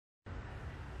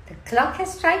The clock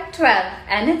has struck 12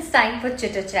 and it's time for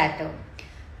Chitter Chatter.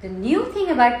 The new thing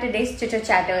about today's Chitter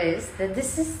Chatter is that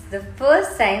this is the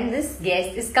first time this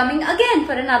guest is coming again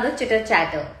for another Chitter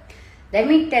Chatter. Let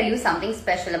me tell you something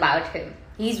special about him.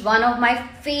 He's one of my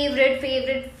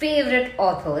favorite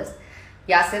authors,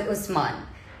 Yasir Usman.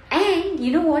 And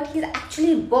you know what? He's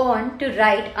actually born to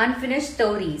write unfinished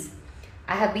stories.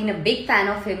 I have been a big fan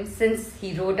of him since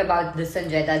he wrote about the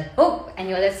Sanjay Dutt book, and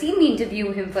you'll have seen me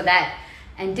interview him for that.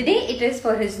 And today it is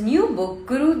for his new book,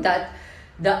 Guru Dutt,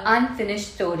 The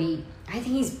Unfinished Story. I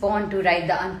think he's born to write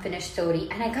the unfinished story,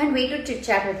 and I can't wait to chit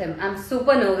chat with him. I'm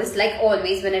super nervous, like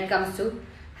always, when it comes to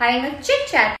having a chit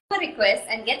chat. Request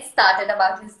and get started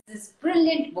about this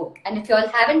brilliant book. And if you all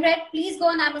haven't read, please go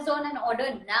on Amazon and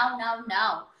order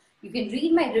now. You can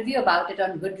read my review about it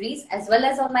on Goodreads as well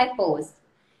as on my post.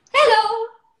 Hello.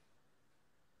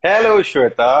 Hello,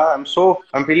 Shweta.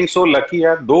 I'm feeling so lucky.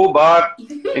 यार 2 बार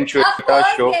in Shweta's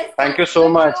show. Yes, Thank you so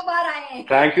much.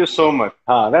 Thank you so much.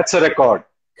 हाँ, that's a record.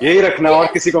 यही रखना और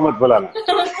किसी को मत बुलाना.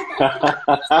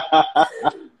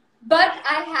 But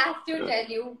I have to tell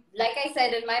you, like I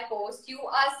said in my post, you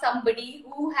are somebody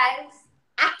who has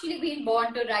actually been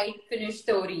born to write finished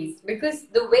stories, because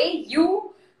the way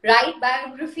you write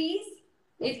biographies,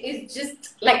 it is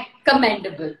just like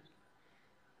commendable.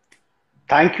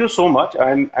 Thank you so much.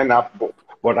 And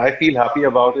what I feel happy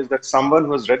about is that someone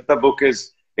who has read the book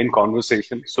is in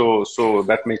conversation. So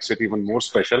that makes it even more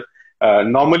special.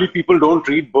 Normally people don't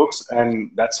read books,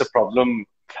 and that's a problem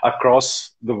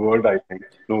across the world. I think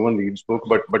no one reads books,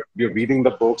 but you're reading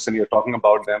the books and you're talking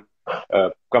about them.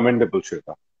 Commendable,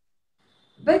 Shweta.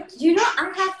 But you know,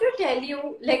 I have to tell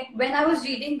you, like when I was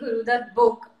reading Guru Dutt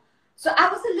book, so I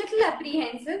was a little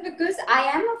apprehensive because I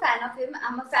am a fan of him.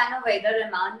 I'm a fan of Waheed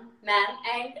Rahman, man.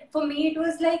 And for me, it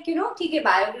was like, you know, TK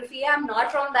biography. I'm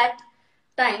not from that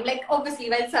time. Like,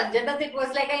 obviously, while Sanjay Dutt, it was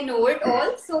like I know it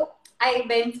all. So I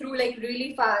went through like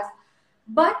really fast.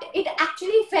 But it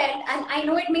actually felt, and I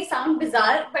know it may sound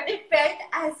bizarre, but it felt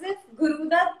as if Guru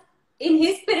Dutt in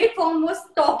his spirit form was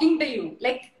talking to you.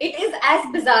 Like, it is as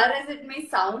bizarre as it may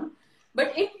sound,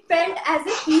 but it felt as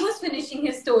if he was finishing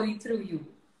his story through you.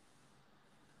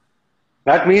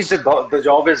 That means that the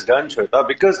job is done, Shweta,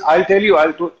 because I'll tell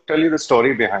you the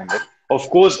story behind it. Of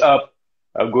course,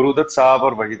 Guru Dutt साहब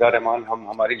और वहीदा रहमान हम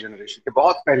हमारी generation के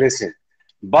बहुत पहले से.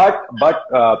 But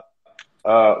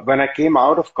when I came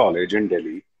out of college in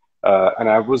Delhi, and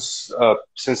I was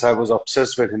since I was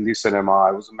obsessed with Hindi cinema,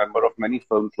 I was a member of many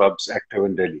film clubs active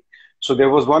in Delhi. So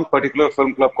there was one particular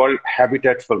film club called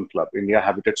Habitat Film Club. India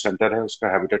Habitat Center है,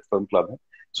 उसका Habitat Film Club है.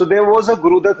 So there was a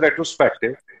Guru Dutt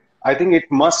retrospective. I think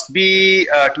it must be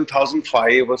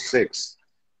 2005 or 6.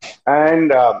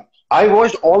 And I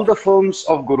watched all the films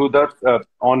of Guru Dutt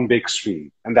on big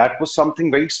screen. And that was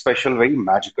something very special, very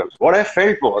magical. What I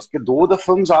felt was that though the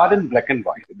films are in black and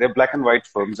white, they're black and white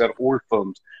films, they're old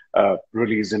films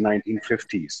released in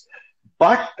 1950s.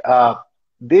 But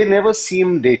they never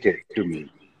seemed dated to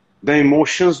me. The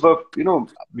emotions were, you know,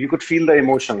 you could feel the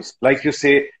emotions. Like you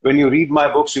say, when you read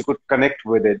my books, you could connect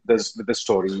with it, with the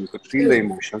story. You could feel the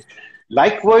emotions.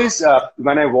 Likewise,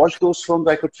 when I watched those films,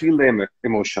 I could feel the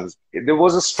emotions. There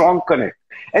was a strong connect.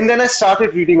 And then I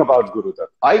started reading about Guru Dutt.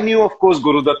 I knew, of course,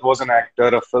 Guru Dutt was an actor,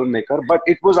 a filmmaker, but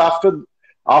it was after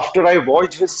I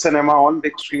watched his cinema on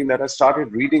big screen that I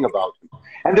started reading about him.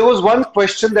 And there was one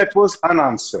question that was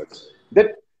unanswered.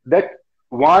 That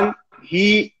one,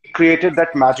 he created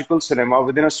that magical cinema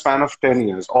within a span of 10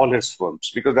 years, all his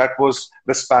films, because that was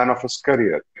the span of his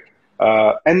career.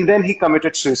 And then he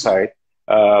committed suicide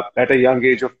at a young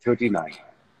age of 39.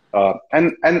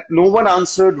 And no one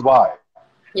answered why.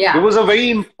 Yeah. There was a very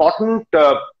important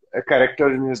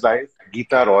character in his life,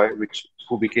 Geeta Roy,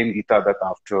 who became Geeta Dutt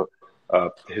after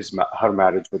her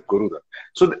marriage with Guru Dutt.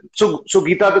 So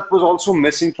Geeta Dutt was also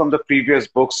missing from the previous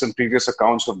books and previous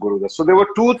accounts of Guru Dutt. So there were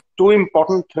two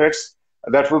important threads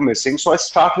that were missing. So I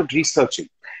started researching.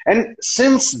 And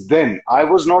since then, I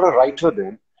was not a writer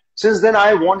then. Since then,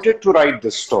 I wanted to write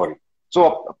this story.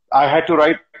 So I had to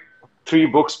write 3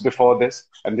 books before this,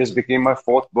 and this became my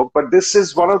 4th book. But this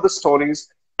is one of the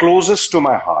stories closest to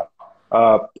my heart.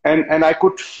 And I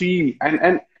could feel,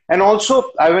 and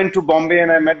also I went to Bombay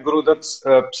and I met Guru Dutt's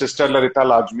sister Lalita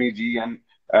Lajmi ji, and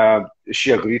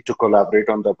she agreed to collaborate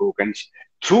on the book. And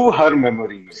through her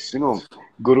memories, you know,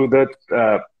 Guru Dutt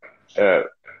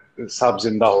सब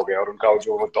जिंदा हो गया और उनका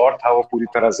जो वो दौर था वो पूरी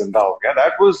तरह जिंदा हो गया.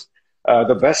 That was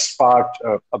the best part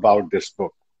about this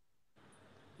book.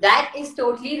 That is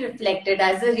totally reflected.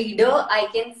 As a reader, I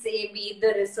can say, be it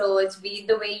the research, be it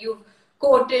the way you've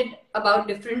quoted about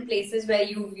different places where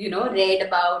you've, you know, read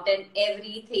about and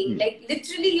everything. Like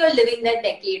literally you're living that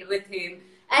decade with him.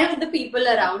 and with the people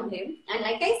around him. And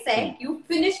like I said, you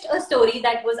finished a story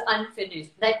that was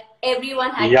unfinished, that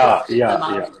everyone had Yeah, questions yeah,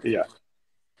 about. yeah,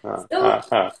 yeah. So,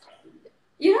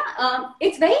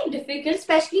 it's very difficult,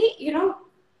 especially,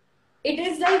 it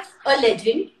is like a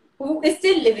legend who is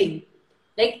still living.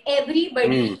 Like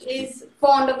everybody is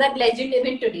fond of that legend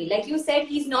even today. Like you said,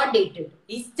 he's not dated.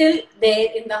 He's still there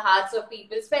in the hearts of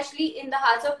people, especially in the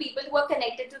hearts of people who are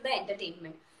connected to the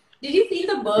entertainment. Did you feel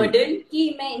the burden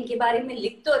कि मैं इनके बारे में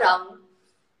लिख तो रहा हूँ,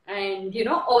 and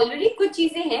already कुछ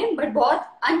चीजें हैं, but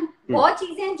बहुत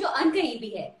चीजें हैं जो अनकही भी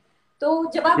है.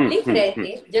 तो जब आप लिख रहे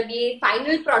थे, जब ये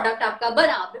फाइनल प्रोडक्ट आपका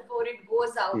बना, before it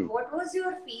goes out, what was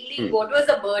your feeling? What was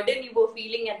the burden you were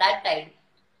feeling at that time?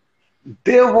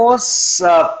 There was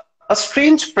a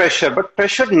strange pressure, but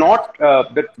pressure not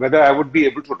that whether I would be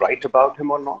able to write about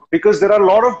him or not, because there are a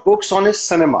lot of books on his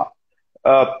cinema.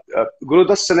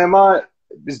 Gurudutt's cinema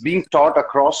is being taught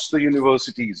across the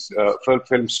universities,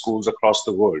 film schools across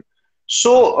the world.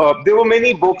 So there were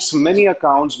many books, many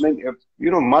accounts,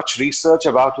 much research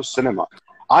about his cinema.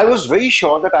 I was very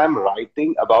sure that I'm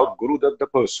writing about Gurudutt the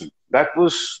person. That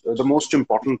was the most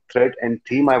important thread and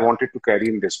theme I wanted to carry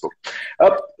in this book.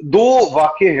 दो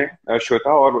वाक्य हैं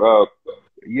श्वेता, और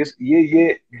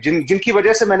ये जिनकी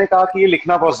वजह से मैंने कहा कि ये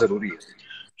लिखना बहुत जरूरी है.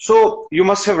 So you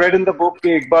must have read in the book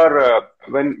कि एक बार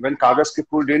when Kaagaz Ke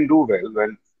Phool didn't do well,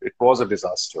 when it was a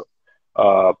disaster,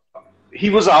 he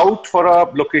was out for a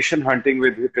location hunting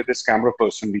with his camera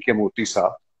person V.K. Murthy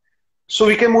साहब. So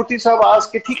V.K. Murthy साहब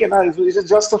asked कि ठीक है ना, it is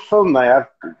just a film ना यार,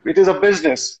 it is a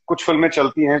business, कुछ फिल्में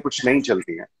चलती हैं, कुछ नहीं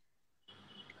चलती हैं.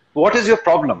 What is your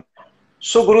problem?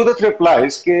 So Gurudutt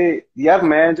replies कि यार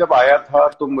मैं जब आया था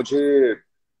तो मुझे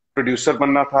प्रोड्यूसर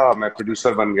बनना था, मैं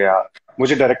प्रोड्यूसर बन गया.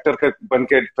 मुझे डायरेक्टर बन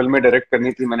के फिल्में डायरेक्ट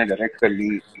करनी थी, मैंने डायरेक्ट कर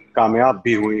ली, कामयाब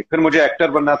भी हुई. फिर मुझे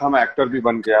एक्टर बनना था, मैं एक्टर भी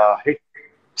बन गया, हिट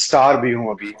स्टार भी हूं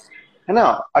अभी, है ना,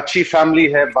 अच्छी फैमिली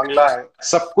है, बंगला है,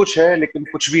 सब कुछ है, लेकिन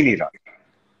कुछ भी नहीं रहा.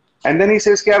 एंड देन ही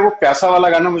सेज कि यार वो प्यासा वाला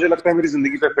गाना मुझे लगता है मेरी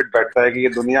जिंदगी पे फिट बैठता है कि ये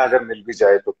दुनिया अगर मिल भी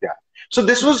जाए तो क्या. So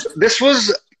this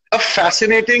was a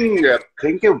fascinating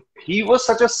thing कि he was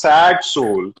such a sad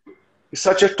soul,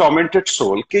 such a tormented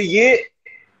soul, कि ये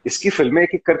इसकी फिल्में एक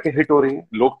एक करके हिट हो रही हैं,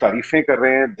 लोग तारीफें कर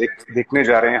रहे हैं, देखने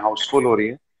जा रहे हैं, हाउसफुल हो रही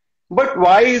है, but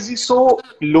why is he so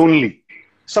lonely.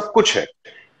 सब कुछ है.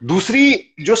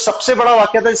 दूसरी जो सबसे बड़ा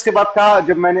वाक्य था इसके बाद का,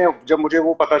 जब मुझे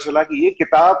वो पता चला कि ये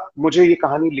किताब, मुझे ये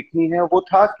कहानी लिखनी है, वो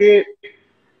था कि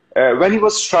when he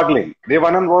was struggling,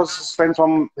 Devanand was spent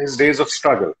from his days of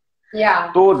struggle.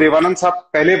 Yeah. तो देवानंद साहब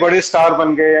पहले बड़े स्टार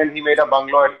बन गए, and he made a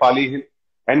bungalow at Pali Hill,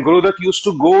 and Gurudutt used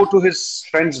to go to his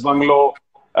friend's bungalow,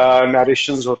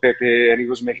 narrations होते थे, and he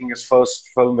was making his first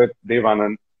film with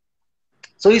Devanand.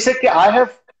 So he said कि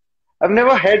I've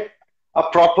never had a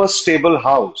proper stable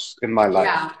house in my life.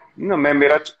 Yeah.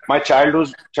 My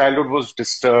childhood was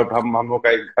disturbed. हम लोग का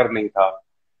एक घर नहीं था.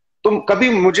 तो कभी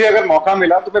मुझे अगर मौका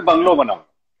मिला तो मैं बंगलो बनाऊं.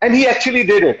 And he actually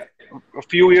did it. A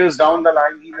few years down the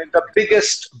line, he made the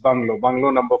biggest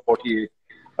bungalow number 48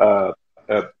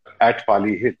 at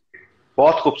Pali Hill.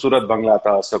 बहुत खूबसूरत बंगला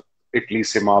था, सब इटली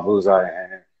से मार्बल्स आए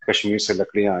हैं, कश्मीर से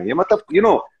लकड़ियां आई हैं, मतलब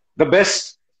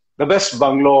the best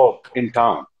bungalow in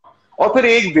town. और फिर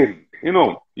एक दिन,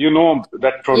 you know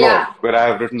that prologue where I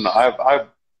have written, I've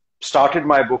started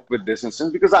my book with this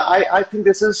instance because I think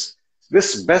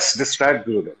this best describes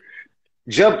Gurudutt.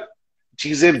 जब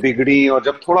चीजें बिगड़ी और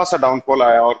जब थोड़ा सा डाउनफॉल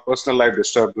आया और पर्सनल लाइफ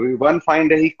डिस्टर्ब हुई, one fine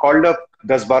day he called up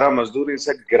 10-12 मजदूर,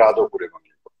 से गिरा दो पूरे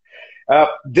बंगले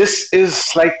को. This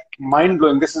is like mind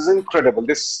blowing, this is incredible,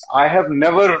 this I have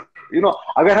never,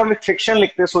 अगर हम फिक्शन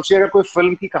लिखते, सोचिए अगर कोई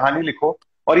फिल्म की कहानी लिखो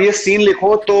और ये सीन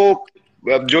लिखो, तो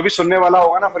जो भी सुनने वाला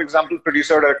होगा ना, फॉर एग्जाम्पल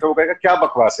प्रोड्यूसर डायरेक्टर, वो कहेगा क्या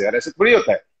बकवास है यार, ऐसे थोड़ी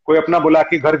होता है, कोई अपना बुला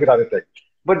के घर गिरा देता है.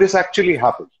 But this actually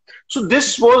happened. So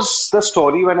this was the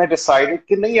story when I decided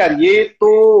कि नहीं यार, ये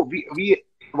तो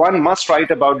one must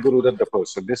write about Gurudutt the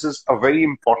person. This is a very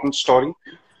important story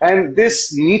and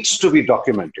this needs to be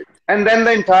documented. And then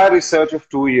the entire research of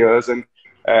 2 years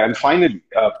and finally,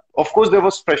 of course there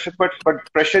was pressure, but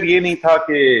pressure ये नहीं था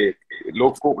कि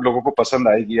लोगों को पसंद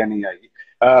आएगी या नहीं आएगी.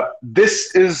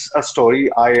 This is a story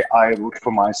I wrote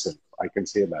for myself. I can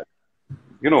say that.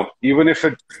 Even if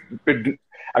it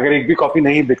अगर एक भी कॉपी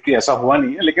नहीं बिकती, ऐसा हुआ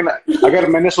नहीं है, लेकिन अगर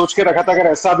मैंने सोच के रखा था अगर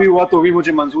ऐसा भी हुआ तो भी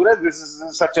मुझे मंजूर है. This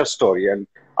is such a story and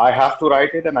I have to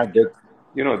write it and I did.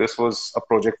 This was a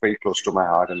project very close to my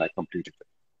heart and I completed it.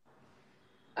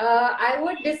 I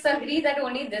would disagree that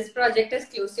only this project is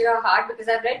close to your heart, because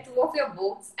I've read 2 of your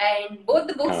books and both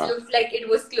the books looked like it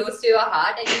was close to your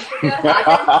heart and you put your heart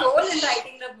and soul in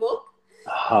writing the book.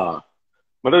 हाँ,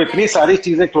 मतलब इतनी सारी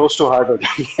चीजें close to heart हो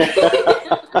जाती हैं.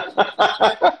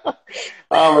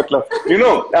 मतलब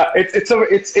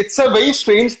it's a very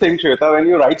strange thing, Shweta, when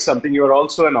you write something, you are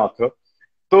also an author.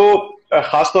 तो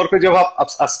खास तौर पे जब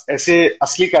आप ऐसे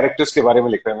असली कैरेक्टर्स के बारे में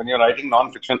लिख रहे हैं, when you're writing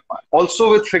non-fiction, also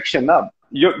with fiction, ना,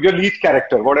 your lead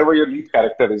character, whatever your lead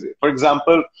character is. For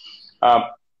example, uh,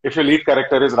 if your lead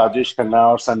character is Rajesh Khanna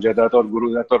or Sanjay Dutt or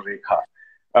Guru Dutt or Rekha,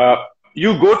 uh,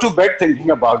 you go to bed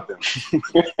thinking about them.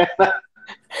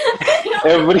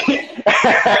 Every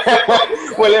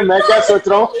बोले मैं क्या सोच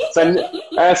रहा हूँ,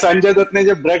 संजय दत्त ने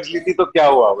जब drugs ली थी तो क्या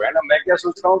हुआ हुआ है ना, मैं क्या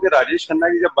सोच रहा हूँ कि राजेश खन्ना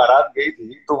की जब बारात गई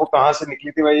थी तो वो कहाँ से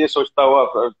निकली थी, मैं ये सोचता हुआ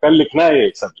कल लिखना है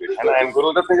एक सब्जेक्ट, है ना. एंड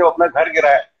गुरुदत्त ने जब अपना घर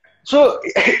गिराया, so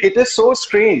it is so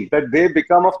strange that they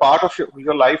become a part of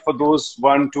your life for those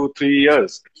 1, 2, 3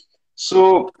 years.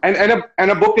 So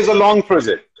and a book is a long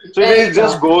project, so it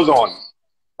just goes on.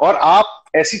 और आप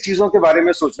ऐसी चीजों के बारे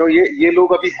में सोच रहे हो, ये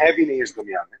लोग अभी है भी नहीं इस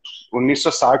दुनिया में.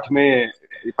 1960 में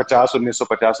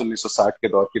 1950 1960 के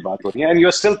दौर की बात हो रही है, and you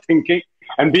are still thinking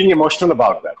and being emotional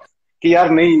about that कि यार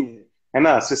नहीं, है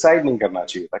ना, सुसाइड नहीं करना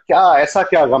चाहिए था, क्या ऐसा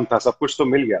क्या गम था, सब कुछ तो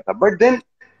मिल गया था. But then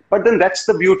that's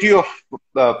the beauty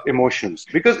of emotions,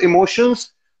 because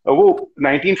emotions वो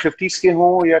 1950s के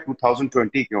हों या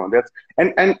 2020 के हों,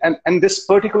 and this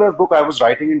particular book I was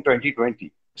writing in 2020,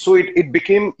 so it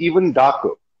became even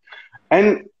darker.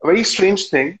 And very strange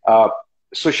thing,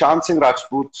 Sushant Singh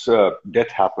Rajput's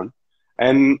death happened,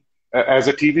 and as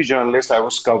a TV journalist, I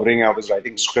was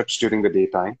writing scripts during the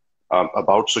daytime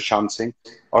about Sushant Singh,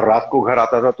 और रात को घर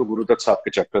आता था तो गुरुदत्त साहब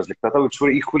के chapters लिखता था, which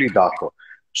were equally darker.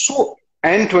 So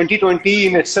and 2020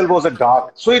 in itself was a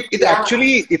dark. So it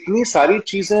actually इतनी सारी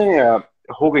चीजें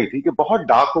हो गई थी कि बहुत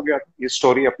डार्क हो गया था ये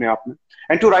स्टोरी अपने आप में.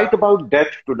 And to write about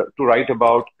death, to write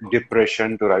about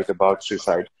depression, to write about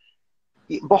suicide,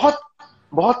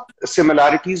 बहुत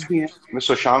similarities भी हैं.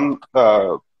 Sushant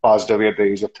passed away at the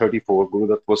age of 34.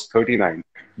 Gurudutt was 39.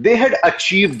 They had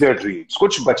achieved their dreams.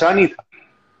 कुछ बचा नहीं था.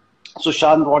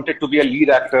 Sushant wanted to be a lead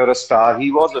actor, a star.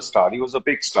 He was a star. He was a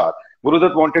big star.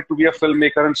 Gurudutt wanted to be a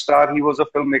filmmaker and star. He was a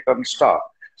filmmaker and star.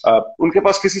 उनके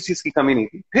पास किसी चीज की कमी नहीं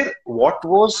थी. फिर what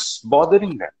was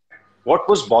bothering them? What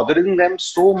was bothering them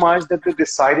so much that they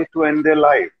decided to end their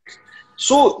lives?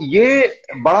 So ये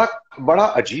बड़ा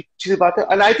अजीब चीज बात है,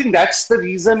 and I think that's the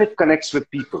reason it connects with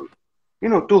people, you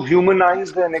know, to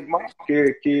humanize the enigma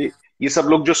कि ये सब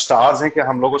लोग जो stars हैं कि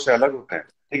हम लोगों से अलग होते हैं.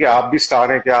 ठीक है, आप भी star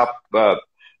हैं कि आप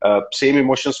सेम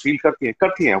इमोशंस फील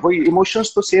करती हैं, वही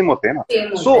इमोशंस तो सेम होते हैं ना.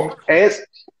 So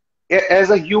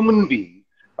as a human being,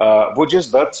 वो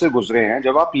जिस दर्द से गुजरे हैं,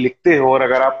 जब आप लिखते हो, और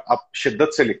अगर आप शिद्दत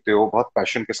से लिखते हो, बहुत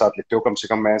पैशन के साथ लिखते हो, कम से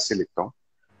कम मैं ऐसे लिखता हूँ,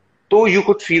 तो you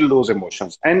could feel those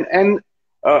emotions. And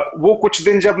वो कुछ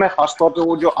दिन जब मैं खासतौर पे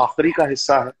वो जो आखिरी का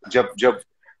हिस्सा है, जब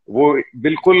वो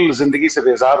बिल्कुल जिंदगी से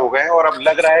बेजार हो गए और अब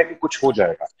लग रहा है कि कुछ हो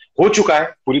जाएगा, हो चुका है,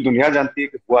 पूरी दुनिया जानती है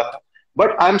कि हुआ था,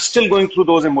 but I am still going through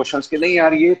those emotions कि नहीं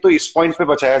यार, ये तो इस पॉइंट पे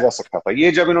बचाया जा सकता था.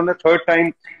 ये जब इन्होंने थर्ड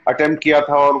टाइम अटेम्प्ट किया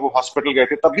था और वो हॉस्पिटल गए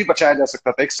थे, तब भी बचाया जा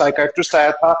सकता था. एक साइकाइट्रिस्ट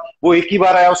आया था, वो एक ही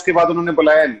बार आया, उसके बाद उन्होंने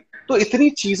बुलाया नहीं. तो इतनी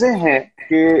चीजें हैं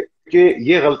कि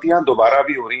ये गलतियां दोबारा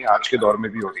भी हो रही हैं, आज के दौर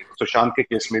में भी हो रही है. सुशांत के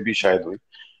केस में भी शायद हुई.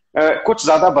 कुछ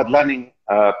ज्यादा बदला नहीं,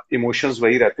 इमोशंस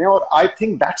वही रहते हैं, और I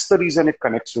think that's the reason it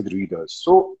connects with readers.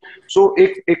 सो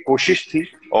एक कोशिश थी,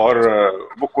 और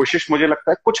वो कोशिश मुझे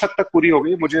लगता है कुछ हद तक पूरी हो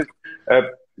गई. मुझे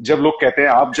जब लोग कहते हैं,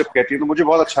 आप जब कहती है, तो मुझे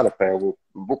बहुत अच्छा लगता है.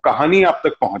 वो कहानी आप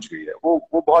तक पहुंच गई है,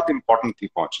 वो बहुत इंपॉर्टेंट थी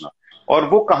पहुंचना, और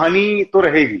वो कहानी तो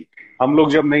रहेगी. हम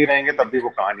लोग जब नहीं रहेंगे तब भी वो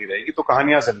कहानी रहेगी, तो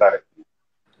कहानियां जिंदा रहती हैं.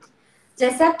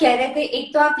 जैसे आप कह रहे थे,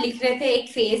 एक तो आप लिख रहे थे एक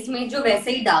फेज में जो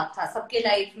वैसे ही डार्क था सबके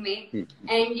लाइफ में,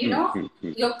 and you know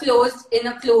you're closed in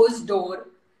a closed door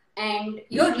and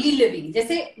you're reliving.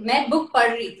 जैसे मैं बुक पढ़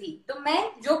रही थी, तो मैं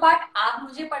जो पार्ट आप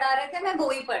मुझे पढ़ा रहे थे मैं वो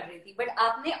ही पढ़ रही थी, बट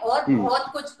आपने और बहुत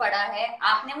कुछ पढ़ा है,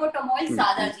 आपने वो टर्मोइल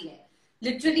सादा जिया है.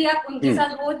 लिटरली आप उनके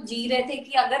साथ वो जी रहे थे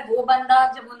कि अगर वो बंदा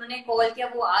जब उन्होंने कॉल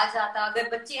किया वो आ जाता, अगर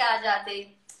बच्चे आ जाते,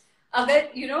 अगर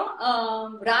यू नो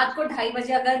रात को 2:30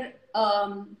 बजे अगर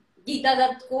गीता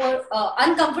दत्त को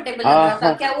अनकंफर्टेबल लग रहा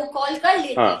था, क्या वो कॉल कर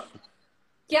लेते?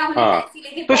 क्या उन्हें टैक्सी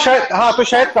लेके तो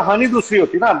शायद कहानी दूसरी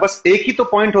होती ना. बस एक ही तो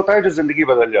पॉइंट होता है जो जिंदगी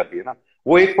बदल जाती है ना.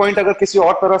 वो एक पॉइंट अगर किसी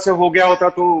और तरह से हो गया होता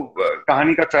तो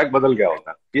कहानी का ट्रैक बदल गया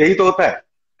होता. यही तो होता है.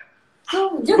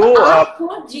 तो जब आप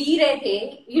जी रहे थे,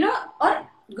 यू नो, और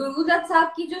गुरुदत्त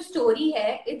साहब की जो स्टोरी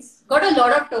है, it's got a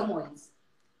lot of turmoils,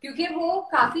 क्योंकि वो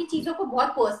काफी चीजों को बहुत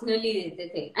पर्सनली लेते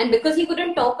थे, and because he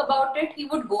couldn't talk about it, he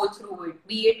would go through it,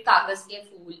 B it कागज के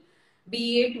फूल, be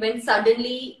it when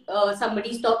suddenly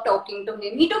somebody stopped talking to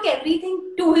him, he took everything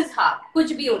to his heart,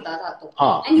 kuch bhi hota tha to,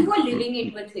 and you were living it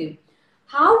with him.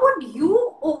 How would you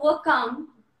overcome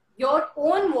your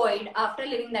own void after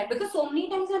living that? Because so many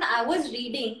times when I was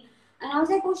reading and I was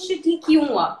like, oh shit, he kyun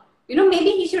hua, You know,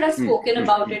 maybe he should have spoken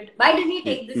about it. Why did he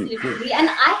take this literally? And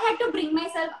I had to bring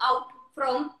myself out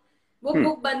from वो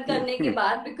book बंद करने के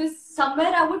बाद, because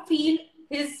somewhere I would feel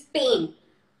his pain.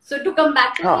 So to come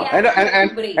back to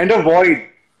reality, and a void.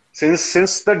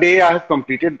 Since the day I have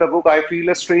completed the book, I feel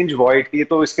a strange void कि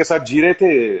तो इसके साथ जी रहे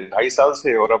थे 2.5 साल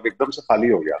से और अब एकदम से खाली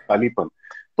हो गया, खालीपन.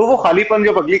 तो वो खालीपन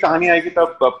जब अगली कहानी आएगी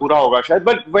तब पूरा होगा शायद.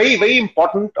 बट वही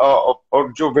इम्पोर्टेंट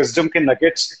और जो विजडम के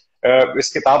नगेट्स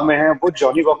इस किताब में है वो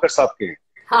जॉनी वॉकर साहब के हैं.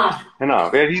 हाँ. है ना,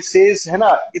 वेयर ही सेज, है ना,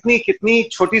 इतनी कितनी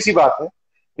छोटी सी बात है.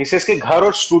 ही सेज के घर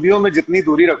और स्टूडियो में जितनी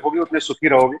दूरी रखोगे उतने सुखी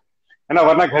रहोगे, है ना,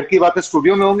 वरना घर की बातें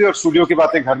स्टूडियो में होंगी और स्टूडियो की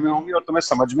बातें घर में होंगी और तुम्हें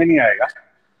समझ में नहीं आएगा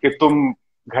कि तुम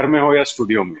घर में हो या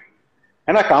स्टूडियो में,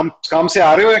 है ना, काम से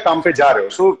आ रहे हो या काम पे जा रहे हो.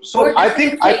 So I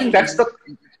think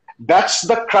that's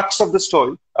the crux of the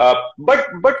story.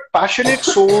 But passionate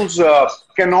souls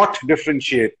cannot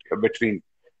differentiate between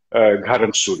घर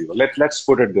and studio. Let's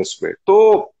put it this way.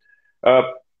 तो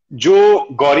जो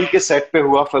गौरी के सेट पे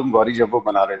हुआ, फिल्म गौरी जब वो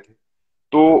बना रहे थे,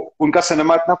 तो उनका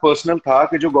सिनेमा इतना पर्सनल था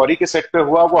कि जो गौरी के सेट पे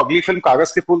हुआ वो अगली फिल्म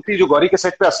कागज के फूल थी. जो गौरी के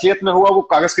सेट पे असलियत में हुआ वो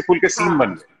कागज के फूल के सीन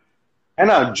बन गए, है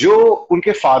ना. जो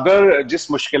उनके फादर जिस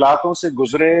मुश्किलातों से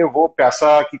गुजरे वो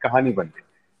प्यासा की कहानी बन गई,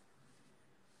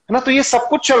 है ना. तो ये सब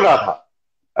कुछ चल रहा था,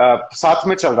 साथ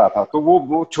में चल रहा था. तो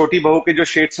वो छोटी बहू के जो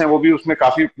शेड्स हैं वो भी उसमें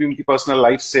काफी उनकी पर्सनल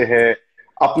लाइफ से है.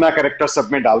 अपना कैरेक्टर सब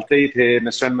में डालते ही थे.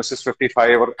 मिस्टर एंड मिसेस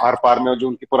 55 और आर पार में जो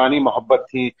उनकी पुरानी मोहब्बत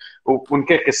थी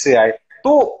उनके किस्से आए.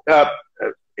 तो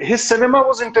his cinema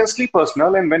was intensely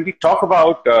personal, and when we talk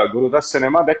about Gurudas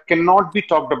cinema, that cannot be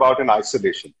talked about in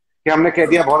isolation. कि हमने कह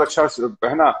दिया बहुत अच्छा,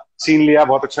 है ना, सीन लिया,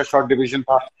 बहुत अच्छा शॉट डिवीजन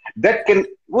था.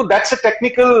 That's a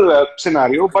technical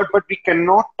scenario, but we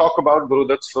cannot talk about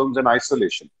Gurudat's films in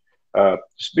isolation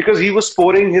because he was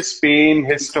pouring his pain,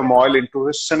 his turmoil into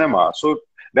his cinema. So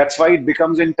that's why it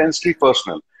becomes intensely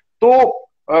personal.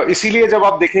 तो इसीलिए जब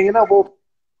आप देखेंगे ना वो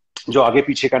जो आगे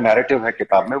पीछे का नैरेटिव है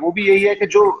किताब में, वो भी यही है कि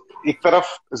जो एक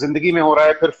तरफ जिंदगी में हो रहा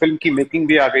है, फिर फिल्म की मेकिंग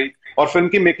भी आ गई और फिल्म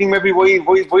की मेकिंग में भी वही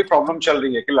प्रॉब्लम चल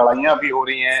रही है कि लड़ाइयां भी हो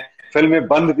रही हैं, फिल्में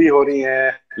बंद भी हो रही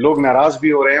हैं, लोग नाराज भी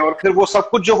हो रहे हैं और फिर वो सब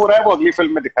कुछ जो हो रहा है वो अगली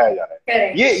फिल्म में दिखाया जा रहा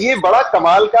है. ये बड़ा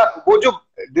कमाल का वो जो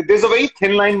there's a very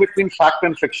thin line between fact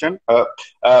and fiction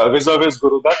vis-a-vis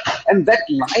Gurudat, and that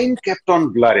line kept on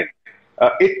blurring.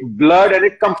 It blurred and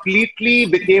it completely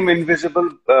became invisible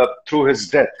through his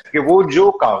death. कि वो जो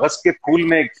कागज के फूल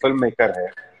में एक फिल्म मेकर है,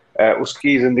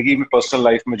 उसकी जिंदगी में पर्सनल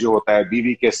लाइफ में जो होता है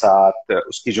बीवी के साथ,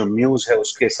 उसकी जो म्यूज है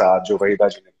उसके साथ जो वहीदा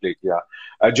जी ने प्ले किया,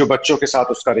 जो बच्चों के साथ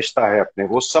उसका रिश्ता है अपने,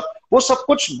 वो सब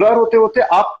कुछ ब्लर होते होते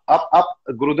आप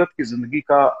गुरुदत्त की जिंदगी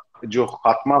का जो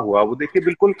खात्मा हुआ वो देखिए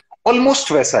बिल्कुल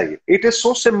ऑलमोस्ट वैसा ही. इट इज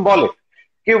सो सिंबॉलिक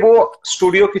कि वो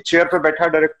स्टूडियो की चेयर पे बैठा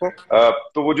डायरेक्टर,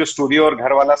 तो वो जो स्टूडियो और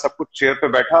घर वाला सब कुछ चेयर पे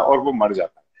बैठा और वो मर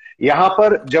जाता. यहाँ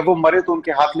पर जब वो मरे तो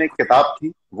उनके हाथ में एक किताब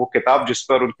थी, वो किताब जिस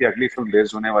पर उनकी अगली फिल्म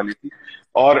बेस्ड होने वाली थी.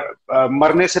 और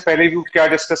मरने से पहले भी क्या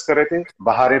डिस्कस कर रहे थे,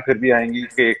 बहारें फिर भी आएंगी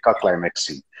के का क्लाइमैक्स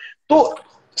सीन. तो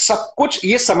सब कुछ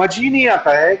ये समझ ही नहीं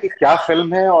आता है कि क्या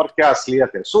फिल्म है और क्या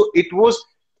असलियत है. So it was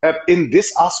in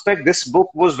this aspect this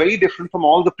book was very different from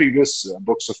all the previous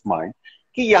books of mine,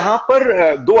 कि यहाँ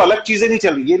पर दो अलग चीजें नहीं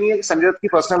चल रही. ये नहीं है कि संजय दत्त की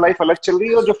पर्सनल लाइफ अलग चल रही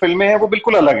है और जो फिल्में हैं वो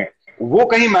बिल्कुल अलग है, वो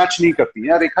कहीं मैच नहीं करती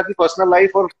है. रेखा की पर्सनल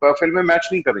लाइफ और फिल्में मैच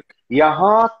नहीं कर रही.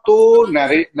 यहाँ तो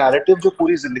नैरेटिव जो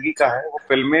पूरी जिंदगी का है वो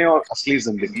फिल्में और असली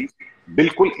जिंदगी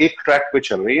बिल्कुल एक ट्रैक पे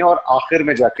चल रही है और आखिर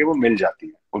में जाके वो मिल जाती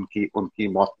है उनकी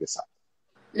मौत के साथ.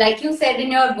 Like you said in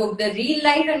your book, the real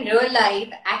life and real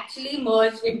life actually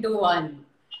merged into one.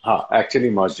 Actually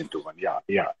merged into one.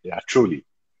 Yeah, truly.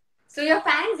 So your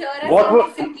fans here are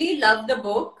simply love the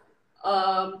book.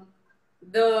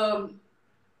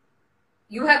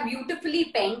 You have beautifully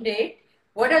penned it.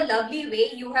 What a lovely way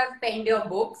you have penned your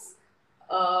books.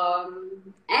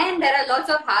 And there are lots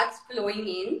of hearts flowing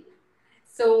in.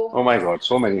 So. Oh my God,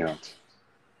 so many hearts.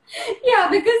 Yeah,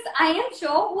 because I am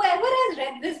sure whoever has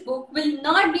read this book will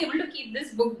not be able to keep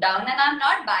this book down, and I'm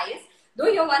not biased, though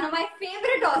you're one of my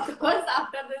favorite authors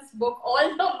after this book, all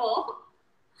the more.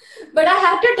 But I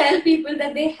have to tell people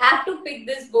that they have to pick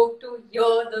this book to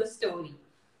hear the story.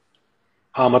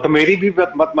 हाँ, मतलब मेरी भी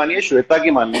मत मानिए, श्वेता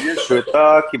की मान लीजिए.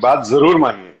 श्वेता की बात जरूर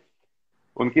मानिए,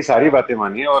 उनकी सारी बातें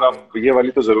मानिए और अब ये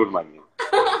वाली तो जरूर मानिए.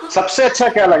 सबसे अच्छा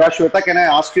क्या लगा Shweta, can I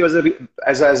ask you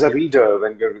as a reader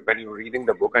when you're reading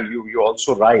the book, and you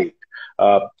also write,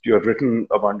 you have written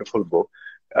a wonderful book,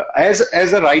 as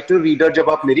a writer reader, जब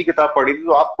आप मेरी किताब पढ़ी थी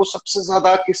तो आपको सबसे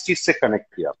ज्यादा किस चीज से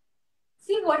कनेक्ट किया?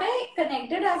 See, what I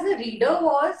connected as a reader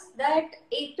was that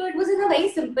एक तो it was in a very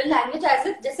simple language, as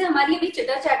if जैसे हमारी अभी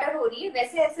चिटर चैटर हो रही है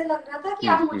वैसे ऐसे लग रहा था कि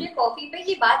आप मुझे कॉफी पे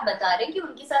ये बात बता रहे हैं कि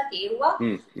उनके साथ ये हुआ,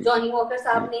 जॉनी वॉकर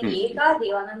साहब ने ये कहा,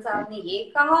 देवानंद साहब ने ये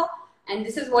कहा, and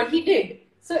this is what he did.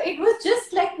 So it was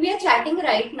just like we are chatting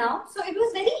right now. So it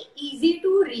was very easy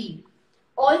to read.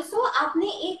 Also,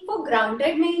 आपने एक को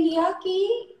grounded नहीं लिया कि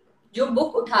जो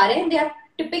book उठा रहे हैं, they are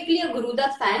typically a Guru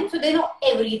Dutt fan, so they know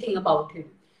everything about him.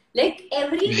 Like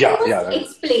everything was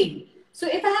explained. So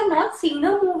if I have not seen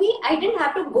a movie, I didn't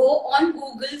have to go on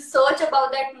Google, search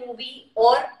about that movie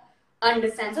or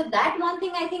understand. So that one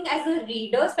thing I think as a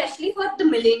reader, especially for the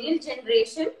millennial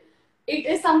generation, it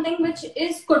is something which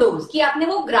is kudos. कि आपने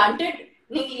वो granted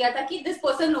नहीं लिया था कि this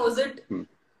person knows it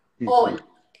all.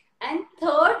 And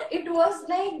third, it was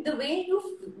like the way you've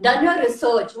done your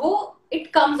research. वो it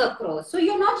comes across. So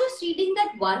you're not just reading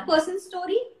that one person's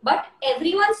story, but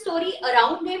everyone's story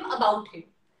around him, about him.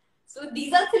 So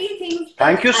these are three things.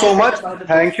 Thank you so much.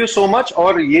 Thank you so much.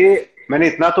 और ये मैंने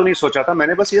इतना तो नहीं सोचा था,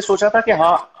 मैंने बस ये सोचा था कि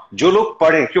हाँ जो लोग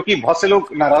पढ़े, क्योंकि बहुत से लोग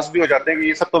नाराज भी हो जाते हैं कि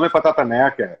ये सब तो हमें पता था, नया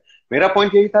क्या है। मेरा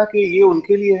पॉइंट यही था कि ये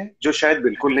उनके लिए है जो शायद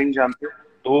बिल्कुल नहीं जानते,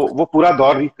 तो वो पूरा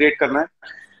दौर रिक्रिएट करना है।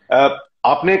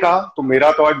 आपने कहा तो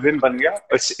मेरा तो आज दिन बन गया।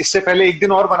 इससे पहले एक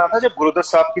दिन और बना था जब गुरुदत्त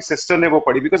साहब की सिस्टर ने वो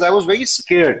पढ़ी, because I was very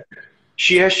scared.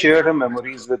 She has shared her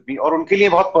memories with me, और उनके लिए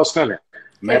बहुत पर्सनल है।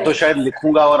 मैं तो शायद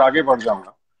लिखूंगा और आगे बढ़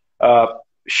जाऊंगा।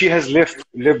 She has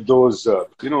lived those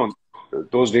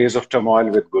those days of turmoil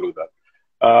with Guru Dutt.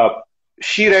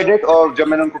 She read it, और जब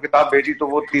मैंने उनको किताब भेजी तो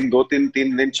वो तीन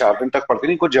दिन 4 दिन तक पढ़ती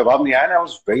नहीं, कोई जवाब नहीं आया ना। I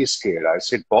was very scared. I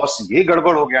said boss ये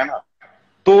गड़बड़ हो गया ना।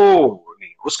 तो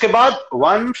नहीं, उसके बाद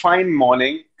one fine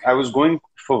morning I was going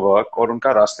for work, और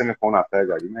उनका रास्ते में फोन आता है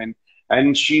गाड़ी में,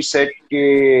 एंड शी सेड कि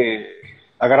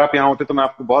अगर आप यहाँ होते तो मैं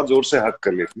आपको बहुत जोर से हक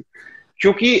कर लेती,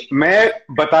 क्योंकि मैं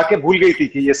बता के भूल गई थी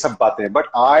कि ये सब बातें। But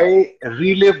I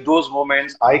relive those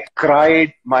moments, I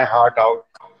cried my heart out,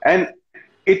 and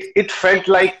it felt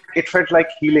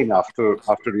like healing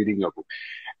after reading your book.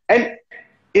 And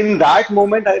in that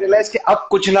moment I realized कि अब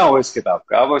कुछ ना हो इस किताब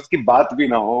का, अब उसकी बात भी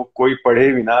ना हो, कोई पढ़े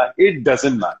भी ना, it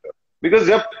doesn't matter. Because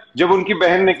जब उनकी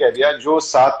बहन ने कह दिया, जो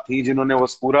साथ थी, जिन्होंने वो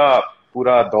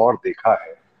पूरा दौर देखा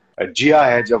है, जिया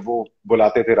है, जब वो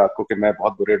बुलाते थे रात को कि मैं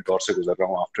बहुत बुरे दौर से गुजर रहा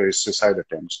हूँ after his suicide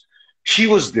attempts, she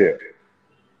was there.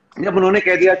 जब उन्होंने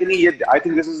कह दिया कि नहीं ये I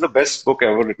think this is the best book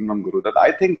ever written on Gurudatt,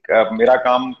 I think मेरा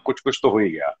काम कुछ तो हो ही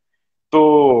गया।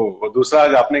 तो दूसरा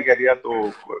आज आपने कह दिया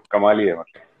तो कमाल ही है।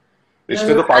 मतलब इस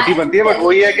पे तो पार्टी बनती है, बट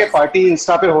वही है कि पार्टी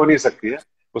इंस्टा पे हो नहीं सकती है,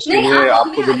 उसके लिए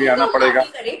आपको दिल्ली आना पड़ेगा।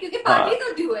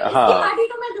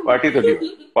 पार्टी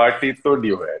तो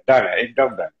ड्यू है, डन है,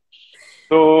 एकदम डन।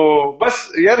 तो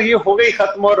बस यार ये हो गई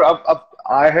खत्म, और अब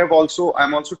I am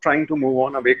also trying to move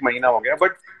on. अब 1 महीना हो गया,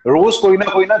 बट रोज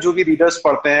कोई ना जो भी रीडर्स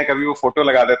पढ़ते हैं, कभी वो फोटो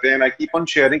लगा देते हैं, आई कीप ऑन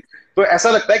शेयरिंग। तो ऐसा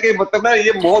लगता है कि मतलब ना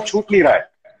ये मोह छूट नहीं रहा है,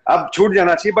 अब छूट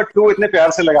जाना चाहिए, बट लोग इतने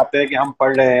प्यार से लगाते हैं कि हम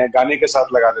पढ़ रहे हैं, गाने के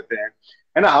साथ लगा देते हैं,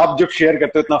 है ना। आप जब शेयर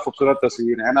करते हो इतना खूबसूरत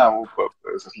तस्वीर, है ना, वो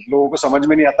लोगों को समझ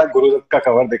में नहीं आता गुरुदत्त का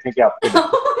कवर देखें कि आपको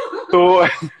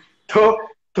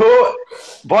तो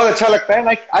बहुत अच्छा लगता है।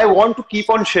 Like I want to keep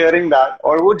on sharing that,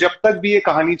 और वो जब तक भी ये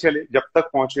कहानी चले, जब तक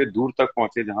पहुंचे, दूर तक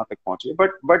पहुंचे, जहां तक पहुंचे,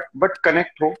 बट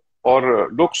कनेक्ट हो, और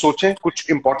लोग सोचें। कुछ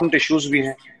इंपॉर्टेंट इश्यूज भी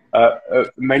हैं,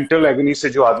 मेंटल एगनी से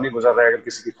जो आदमी गुजर रहा है, अगर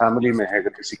किसी की फैमिली में है, अगर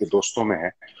किसी के दोस्तों में है,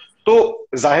 तो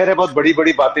जाहिर है बहुत बड़ी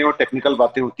बड़ी बातें और टेक्निकल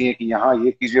बातें होती हैं कि यहाँ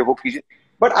ये कीजिए वो कीजिए,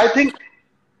 but I think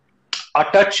a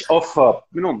touch of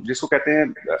जिसको कहते हैं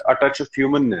अ टच ऑफ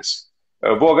ह्यूमननेस,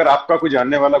 वो अगर आपका कोई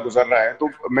जानने वाला गुजर रहा है, तो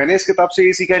मैंने इस किताब से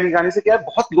ये सीखा है कहानी से कि यार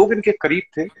बहुत लोग इनके करीब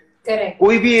थे। Correct.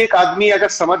 कोई भी एक आदमी अगर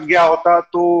समझ गया होता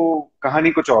तो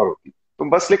कहानी कुछ और होती, तो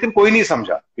बस, लेकिन कोई नहीं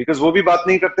समझा, बिकॉज वो भी बात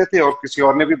नहीं करते थे और किसी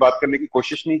और ने भी बात करने की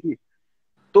कोशिश नहीं की।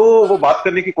 तो वो बात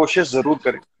करने की कोशिश जरूर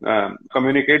करें,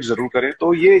 कम्युनिकेट जरूर करें।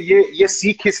 तो ये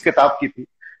सीख इस किताब की थी।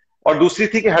 और दूसरी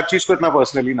थी कि हर चीज को इतना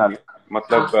पर्सनली ना लें,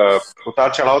 मतलब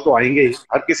उतार चढ़ाव तो आएंगे ही,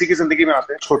 हर किसी की जिंदगी में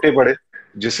आते हैं, छोटे बड़े,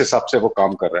 जिस हिसाब से वो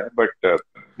काम कर रहा है, बट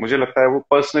मुझे लगता है वो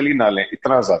पर्सनली ना लें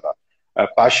इतना ज्यादा।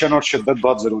 पैशन और शिद्दत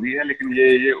बहुत जरूरी है, लेकिन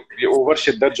ये ओवर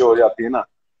शिद्दत जो हो जाती है ना,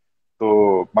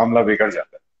 तो मामला बिगड़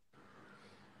जाता है।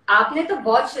 आपने तो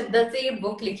बहुत शिद्दत से ये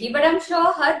बुक लिखी, but I am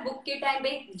sure her book के टाइम पे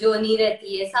एक जर्नी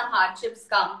रहती है, सम hardships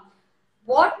come.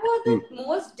 What were the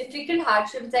most difficult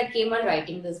hardships that came while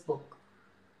writing this book?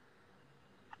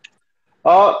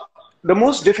 The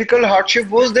most difficult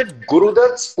hardship was that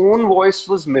Gurudutt's own voice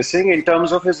was missing in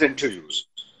terms of his interviews.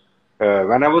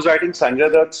 When I was writing Sanjay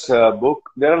Dutt's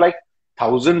book, there are like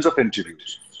thousands of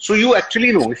interviews. So you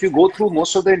actually know, if you go through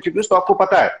most of the interviews, तो आपको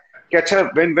पता है कि अच्छा,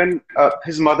 when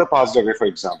his mother passed away, for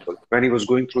example, when he was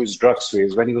going through his drugs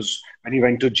phase, when he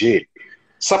went to jail,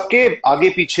 सबके आगे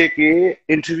पीछे के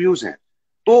interviews हैं।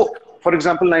 तो फॉर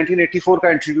एग्जाम्पल 1984 का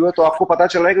इंटरव्यू है, तो आपको पता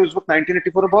चला है कि उस वक्त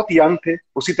 1984 में बहुत यंग थे,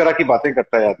 उसी तरह की बातें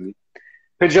करता है आदमी।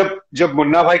 फिर जब जब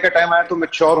मुन्ना भाई का टाइम आया तो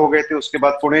मेच्योर हो गए थे, उसके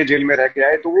बाद पुणे जेल में रह के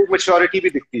आए, तो वो मेच्योरिटी भी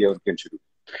दिखती है उनके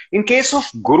interview. In case of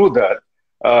Gurudatt,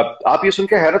 आप ये सुन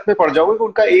के हैरत में पड़ जाओगे कि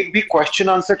उनका एक भी क्वेश्चन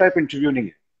आंसर टाइप इंटरव्यू नहीं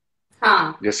है,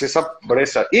 हाँ। जैसे सब बड़े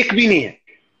स्टार, एक भी नहीं है।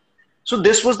 So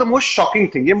this was the most shocking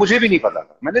thing, ये मुझे भी नहीं पता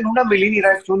था, मैंने ढूंढा, मिल ही नहीं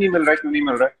रहा है, क्यों नहीं मिल रहा है, क्यों नहीं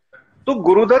मिल रहा है। तो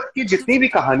गुरुदत्त की जितनी भी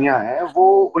कहानियां हैं वो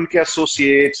उनके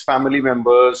एसोसिएट्स, फैमिली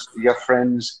मेंबर्स या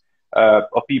फ्रेंड्स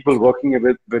और पीपल वर्किंग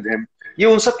विद हिम, ये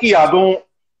उन सब की यादों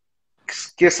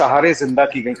के सहारे जिंदा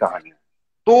की गई कहानियां।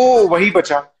 तो वही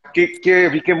बचा कि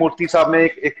वीके मूर्ति साहब ने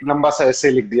एक लंबा सा ऐसे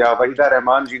लिख दिया, वहीदा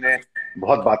रहमान जी ने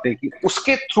बहुत बातें की,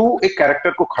 उसके थ्रू एक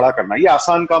कैरेक्टर को खड़ा करना ये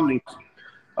आसान काम नहीं था।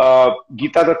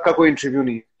 गीता दत्त का कोई इंटरव्यू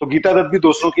नहीं है, तो गीता दत्त भी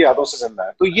दूसरों की यादों से जिंदा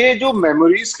है। तो ये जो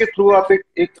मेमोरीज के थ्रू आप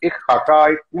एक खाका,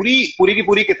 एक पूरी पूरी की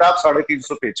पूरी किताब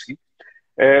 350 पेज की,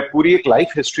 पूरी एक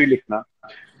लाइफ हिस्ट्री लिखना,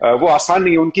 वो आसान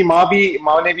नहीं है। उनकी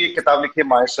माँ ने भी एक किताब लिखी है,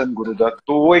 माय सन गुरुदत्त,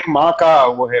 तो वो एक माँ का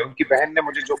वो है। उनकी बहन ने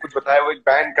मुझे जो कुछ बताया वो एक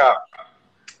बहन का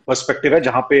पर्सपेक्टिव है,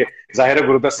 जहां पे जाहिर है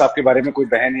गुरुदत्त साहब के बारे में कोई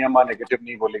बहन या माँ नेगेटिव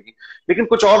नहीं बोलेगी, लेकिन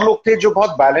कुछ और लोग थे जो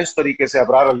बहुत बैलेंस तरीके से,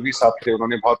 अबरार अलवी साहब थे,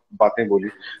 उन्होंने बहुत बातें बोली।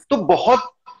 तो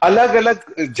बहुत अलग अलग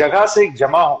जगह से एक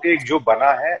जमा होके एक जो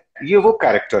बना है, ये वो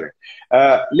कैरेक्टर है।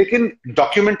 लेकिन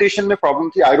डॉक्यूमेंटेशन में प्रॉब्लम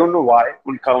थी, आई डोंट नो व्हाई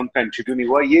उनका उनका इंटरव्यू नहीं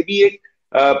हुआ। ये भी एक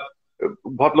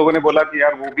बहुत लोगों ने बोला कि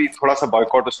यार वो भी थोड़ा सा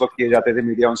बॉयकॉट उस वक्त किए जाते थे,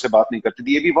 मीडिया उनसे बात नहीं करती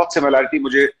थी, ये भी बहुत सिमिलैरिटी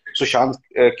मुझे सुशांत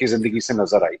की जिंदगी से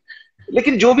नजर आई।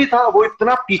 लेकिन जो भी था वो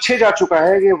इतना पीछे जा चुका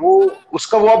है कि वो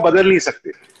आप बदल नहीं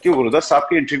सकते। क्यों गुरुदत्त साहब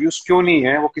के इंटरव्यूज क्यों नहीं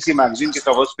है, वो किसी मैगजीन के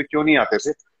कवर्स पे क्यों नहीं आते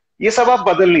थे, ये सब आप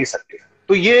बदल नहीं सकते।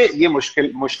 तो ये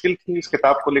मुश्किल मुश्किल थी इस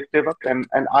किताब को लिखते वक्त,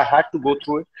 and I had to go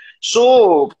through it.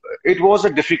 So it was a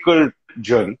difficult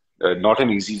journey, not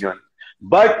an easy journey,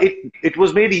 but it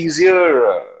was made easier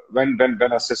when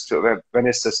a sister when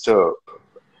his sister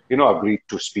agreed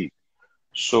to speak.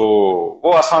 So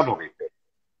वो आसान हो गई फिर।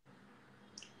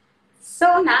 So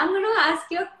now I'm going to ask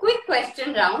you a quick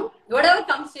question round, whatever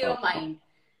comes to your mind,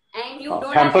 and you don't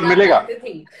have hamper enough मिलेगा, time to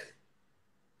think.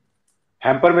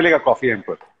 Hamper मिलेगा, coffee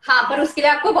hamper. हाँ, पर उसके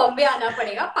लिए आपको बॉम्बे आना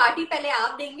पड़ेगा, पार्टी पहले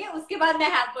आप देंगे, उसके बाद मैं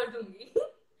हैम्पर दूंगी।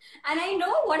 And I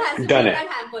know what has to be in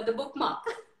that hamper, the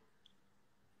bookmark.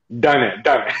 Done है,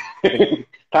 डन है।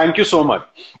 Thank you so much.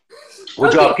 वो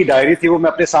जो आपकी डायरी थी वो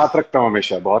मैं अपने साथ रखता हूँ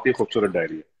हमेशा, बहुत ही खूबसूरत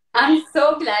डायरी है। I'm so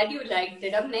glad you liked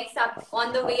it. Up next up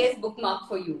on the way is bookmark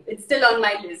for you. It's still on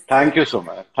my list. Thank you so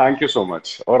much, thank you so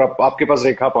much. और अब आपके पास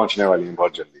रेखा पहुंचने वाली है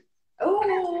बहुत जल्दी। Oh,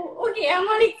 okay,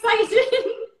 I'm all excited.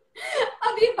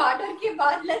 अभी barter के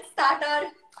बाद let's start our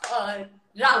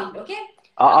round, okay?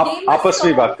 आप आपस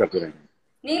में बात करते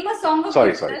रहेंगे। Name a song of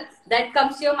yourself that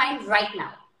comes to your mind right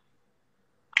now.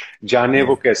 जाने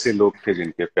वो कैसे लोग थे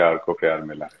जिनके प्यार को प्यार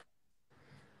मिला।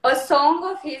 A song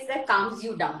of his that calms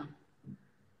you down.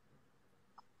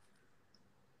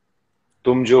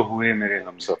 तुम जो हुए मेरे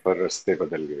हमसफर रास्ते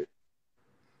बदल गए।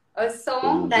 A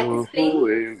song that is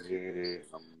playing.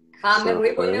 हाँ, मैं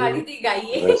वही बोलने वाली थी,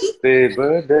 गाइए। रास्ते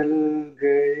बदल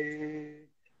गए,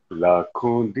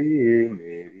 लाखों दिए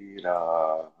मेरी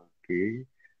राह के,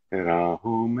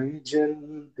 राहों में जल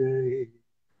गए।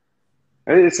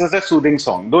 It's such a soothing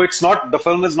song, though it's not. The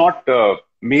film is not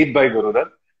made by Guru Dutt.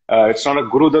 It's not a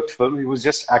Guru Dutt film. He was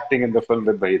just acting in the film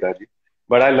with Bahida ji.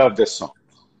 But I love this song.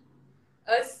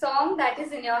 A song that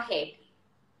is in your head.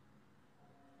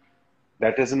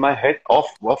 That is in my head of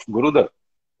Guru Dutt.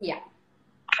 Yeah.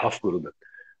 Of Guru Dutt.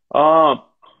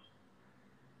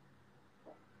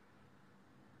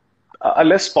 A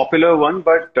less popular one,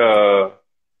 but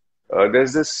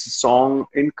there's this song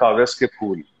in Kavyas Ke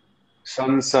Phool.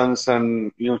 सन सन सन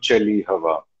यूं चली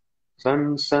हवा,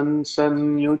 सन सन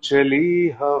सन यूं चली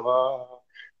हवा,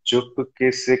 चुपके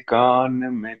से कान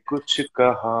में कुछ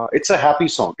कहा। It's a happy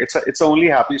song, it's only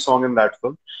happy song in that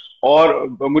film. और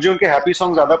मुझे उनके हैप्पी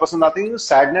सॉन्ग ज्यादा पसंद आते हैं,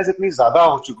 सैडनेस इतनी ज्यादा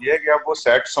हो चुकी है कि अब वो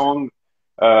सैड सॉन्ग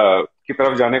की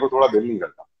तरफ जाने को थोड़ा दिल नहीं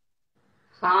करता।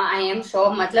 हाँ, आई एम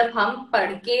श्योर। मतलब हम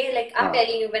पढ़ के, like I am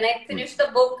telling you, when I finished the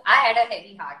book I had a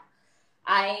heavy heart.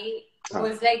 I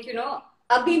was like, you know,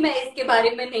 अभी मैं इसके बारे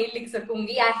में नहीं लिख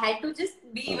सकूंगी। आई had to just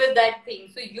be with that thing.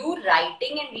 So you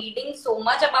writing and reading so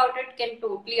much about it can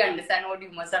totally understand what you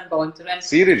must have gone through. And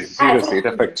seriously it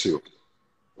affects you.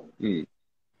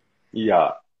 Yeah.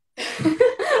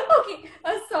 Okay,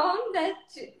 a song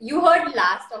that you heard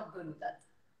last of Guru Dutt.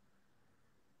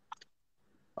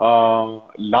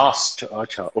 Last,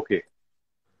 acha, okay.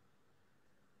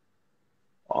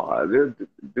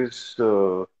 This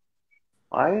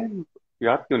I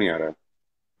याद क्यों नहीं आ रहा है?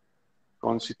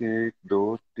 कौन सी थी? 1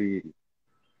 2 3,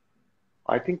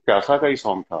 I think प्यासा का ही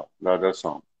song था, दादा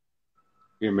सॉन्ग।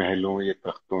 ये महलों, ये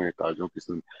तख्तों, ये ताजों की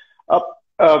सुन। अब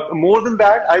More than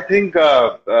that, I think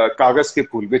कागज के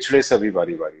फूल बिछड़े सभी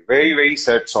बारी बारी, very very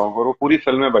sad song, और वो पूरी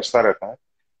फिल्म में बजता रहता है,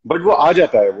 but वो आ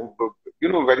जाता है वो,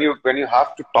 when you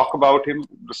have to talk about him,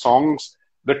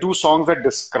 the two songs that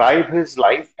describe his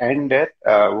life and death,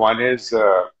 one is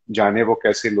जाने वो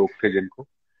कैसे लोग थे जिनको,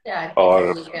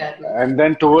 और and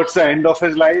then towards the end of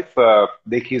his life,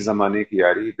 देखी जमाने की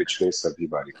यारी बिछड़े सभी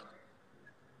बारी,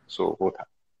 so वो था.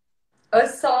 A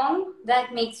song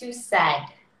that makes you sad.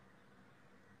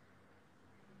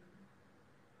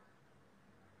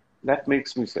 That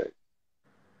makes me sad.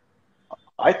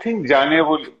 I think जाने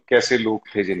वो कैसे लोग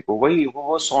थे जिनको, वही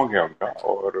वो सॉन्ग है उनका,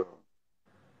 और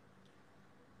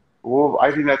वो I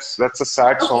think that's a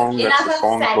sad song. That's a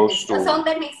song close to. A song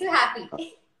that makes you happy.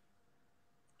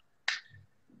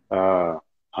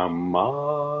 हम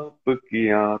आपकी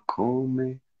आंखों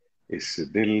में इस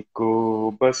दिल को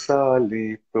बसा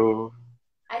ले तो.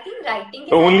 I think writing.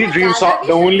 The only dream song.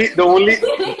 The only.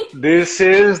 This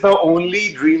is the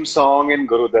only dream song in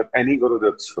Gurudutt, any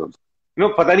Gurudutt film.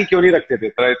 पता नहीं क्यों नहीं रखते थे,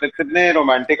 इतने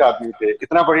रोमांटिक आदमी थे,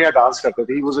 इतना बढ़िया डांस करते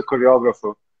थे, he was a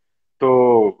choreographer. तो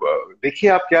देखिए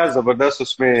आप क्या जबरदस्त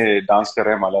उसमें डांस कर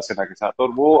रहे हैं माला सिन्हा के साथ,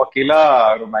 और वो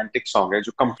अकेला रोमांटिक सॉन्ग है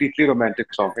जो कम्प्लीटली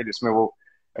रोमांटिक सॉन्ग है, जिसमें वो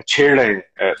छेड़ रहे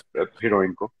हैं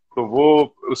हीरोइन को. तो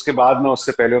वो उसके बाद में,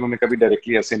 उससे पहले उन्होंने कभी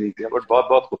डायरेक्टली ऐसे नहीं किया, बट बहुत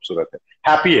बहुत खूबसूरत है,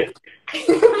 हैप्पी है.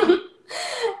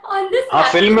 हाँ,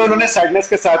 फिल्म में उन्होंने सैडनेस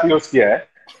के साथ यूज किया है,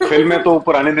 फिल्म में तो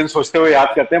पुराने दिन सोचते हुए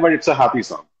याद करते हैं, but it's a happy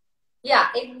song. Yeah,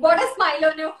 it brought a smile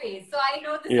on your face, so I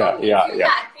know this song makes you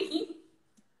happy.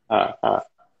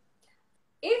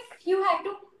 If you had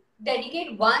to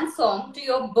dedicate one song to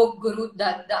your book,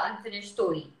 Gurudutt, The Unfinished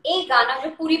Story, एक गाना जो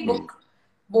पूरी book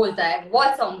बोलता है,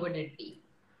 what song would it be?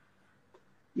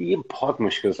 ये बहुत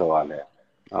मुश्किल सवाल है.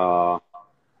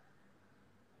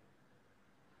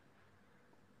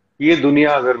 ये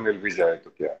दुनिया अगर मिल भी जाए तो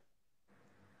क्या.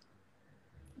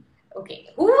 Okay,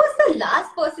 who was the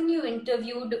last person you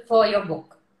interviewed for your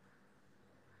book?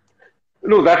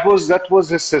 No, that was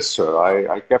his sister.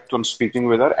 I kept on speaking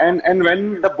with her, and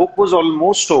when the book was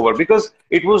almost over, because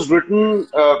it was written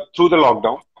through the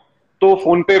lockdown, तो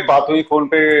phone पे बात हुई, phone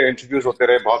पे interviews होते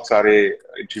रहे, बहुत सारे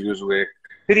interviews हुए.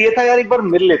 फिर ये था यार एक बार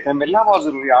मिल लेते हैं, मिलना बहुत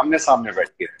जरूरी है आमने सामने बैठ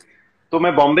के. तो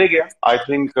मैं बॉम्बे गया, I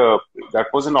think that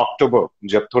was in October,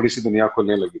 जब थोड़ी सी दुनिया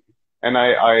खुलने लगी थी, and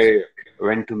I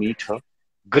went to meet her.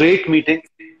 Great meeting,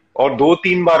 और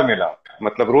 2-3 बार मिला,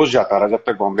 मतलब रोज जाता रहा जब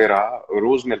तक बॉम्बे रहा,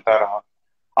 रोज मिलता रहा.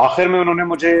 आखिर में उन्होंने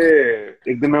मुझे,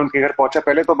 एक दिन मैं उनके घर पहुंचा,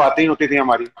 पहले तो बातें ही होती थी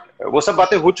हमारी, वो सब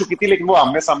बातें हो चुकी थी, लेकिन वो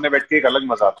आमने सामने बैठ के एक अलग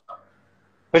मजा था.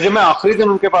 फिर जब मैं आखिरी दिन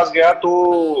उनके पास गया तो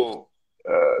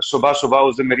सुबह सुबह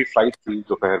उस दिन मेरी फ्लाइट थी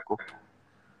दोपहर को,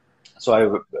 so I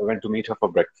went to meet her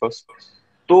for breakfast.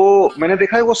 तो मैंने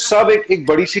देखा है वो सब एक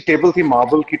बड़ी सी टेबल थी,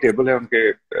 मार्बल की टेबल है उनके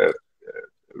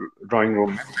ड्राइंग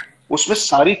रूम में, उसमें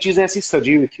सारी चीजें ऐसी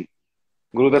सजी हुई थी.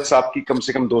 गुरुदत्त साहब की कम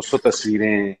से कम 200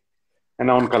 तस्वीरें है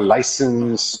ना, उनका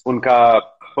लाइसेंस, उनका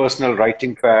पर्सनल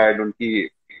राइटिंग पैड, उनकी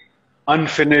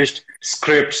अनफिनिश्ड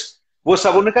स्क्रिप्ट्स, वो सब.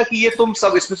 उन्होंने कहा कि ये तुम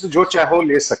सब इसमें से जो चाहो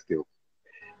ले सकते हो.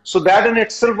 So that in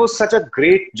itself was such a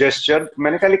great gesture.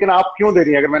 मैंने कहा लेकिन आप क्यों दे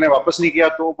रही हैं, अगर मैंने वापस नहीं किया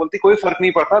तो. बोलती कोई फर्क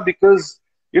नहीं पड़ता, because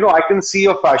I can see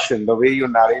your passion, the way you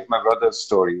narrate my brother's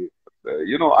story.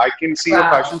 I can see your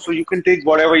passion, so you can take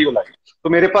whatever you like. तो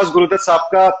मेरे पास गुरुदत्त साहब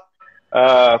का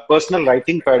पर्सनल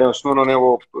राइटिंग पैड है, उसमें उन्होंने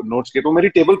वो नोट्स किए, तो मेरी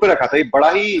टेबल पे रखा था. ये बड़ा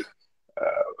ही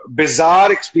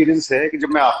बिजार एक्सपीरियंस है कि जब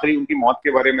मैं आखिरी उनकी मौत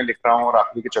के बारे में लिख रहा हूँ और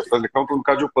आखिरी के चैप्टर लिख रहा हूँ, तो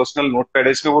उनका जो पर्सनल नोट पैड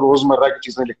है, इसमें वो रोजमर्रा की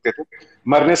चीजें लिखते थे.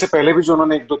 मरने से पहले भी जो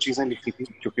उन्होंने 1-2 चीजें लिखी थी,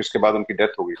 क्योंकि उसके बाद उनकी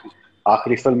डेथ हो गई थी.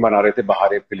 आखिरी फिल्म बना रहे थे,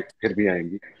 बहारें फिर भी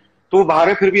आएंगी, तो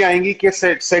बहारें फिर भी आएंगी के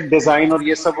सेट डिजाइन और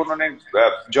ये सब उन्होंने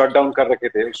जॉट डाउन कर रखे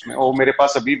थे उसमें. वो मेरे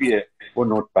पास अभी भी है वो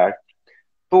नोट पैड.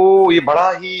 तो ये बड़ा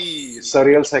ही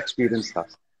सरियल सा एक्सपीरियंस था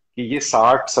कि ये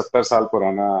 60-70 साल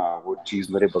पुराना वो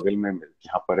चीज मेरे बगल में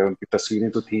यहाँ पर है. उनकी तस्वीरें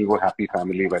तो थी, वो हैप्पी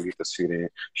फैमिली वाली तस्वीरें,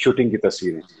 शूटिंग की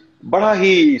तस्वीरें, बड़ा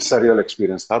ही सरियल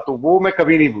एक्सपीरियंस था. तो वो मैं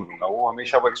कभी नहीं भूलूंगा, वो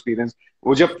हमेशा वो एक्सपीरियंस.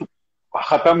 वो जब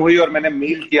खत्म हुई और मैंने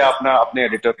मेल किया अपने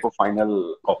एडिटर को फाइनल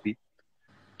कॉपी,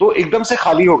 तो एकदम से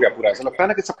खाली हो गया पूरा. ऐसा लगता है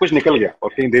ना कि सब कुछ निकल गया और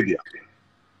कहीं दे दिया.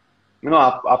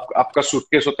 आपका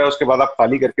सूटकेस होता है, उसके बाद आप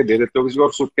खाली करके दे देते हो किसी को,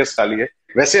 और सूटकेस खाली है,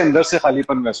 वैसे अंदर से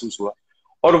खालीपन महसूस हुआ.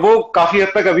 और वो काफी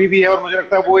हद तक अभी भी है, और मुझे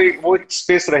लगता है वो एक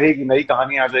स्पेस रहेगी. नई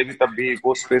कहानी आ जाएगी तब भी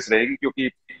वो स्पेस रहेगी, क्योंकि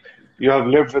you have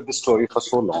lived with the story for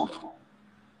so long.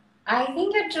 I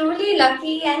think you're truly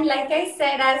lucky, and like I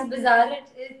said, as bizarre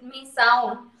it may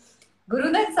sound,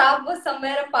 Gurudutt Saab was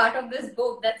somewhere a part of this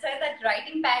book. That's why that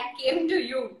writing pad came to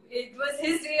you. It was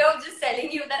his way of just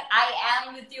telling you that I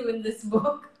am with you in this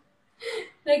book.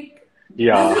 Like,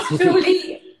 yeah, this is truly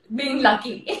being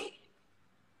lucky.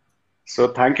 So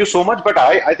thank you so much. But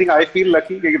I think I feel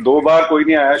lucky कि 2 बार कोई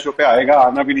नहीं आया show पे, आएगा,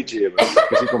 आना भी नहीं चाहिए, बस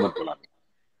किसी को मत बुलाना।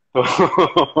 तो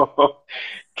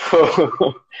तो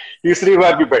तीसरी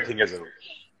बार भी बैठेंगे जरूर।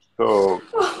 तो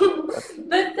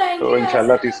But thank तो you,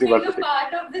 इंशाल्लाह Hassan, for तीसरी बार being a बैठेंगे।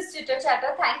 part of this chitter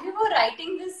chatter. Thank you for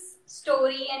writing this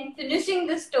story and finishing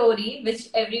the story, which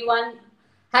everyone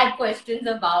had questions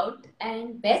about.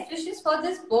 And best wishes for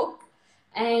this book.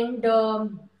 And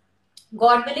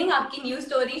God willing, आपकी new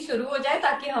story शुरू हो जाए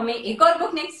ताकि हमें एक और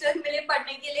book next year मिले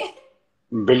पढ़ने के लिए।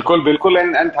 बिल्कुल बिल्कुल,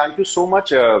 and thank you so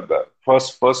much,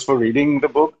 first for reading the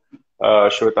book,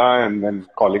 Shweta, and then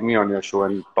calling me on your show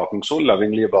and talking so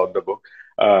lovingly about the book.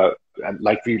 And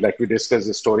like we discussed,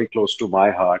 the story close to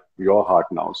my heart, your heart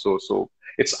now. So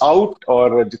it's out,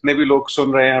 और जितने भी लोग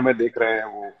सुन रहे हैं, हमें देख रहे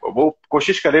हैं, वो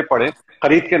कोशिश करें, पढ़ें,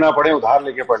 खरीद के ना पढ़ें, उधार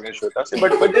लेके पढ़ें श्वेता से,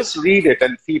 but just read it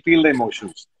and feel the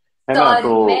emotions, है ना?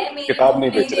 तो मैं मेरी किताब बुक नहीं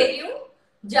नहीं बेच दे रहे। रही हूँ,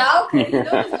 जाओ खरीदो,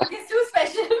 this book is too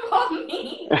special for me.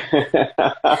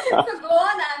 So go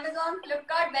on Amazon,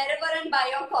 Flipkart, wherever and buy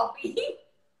your copy.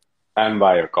 And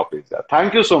buy your copies. Yeah.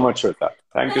 Thank you so much, Shweta.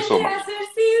 Thank you so much. Yasir.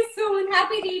 See you soon.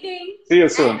 Happy reading. See you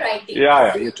soon. And writing.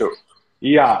 Yeah, you too.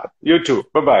 Yeah, you too.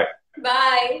 Bye-bye.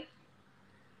 Bye.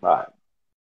 Bye.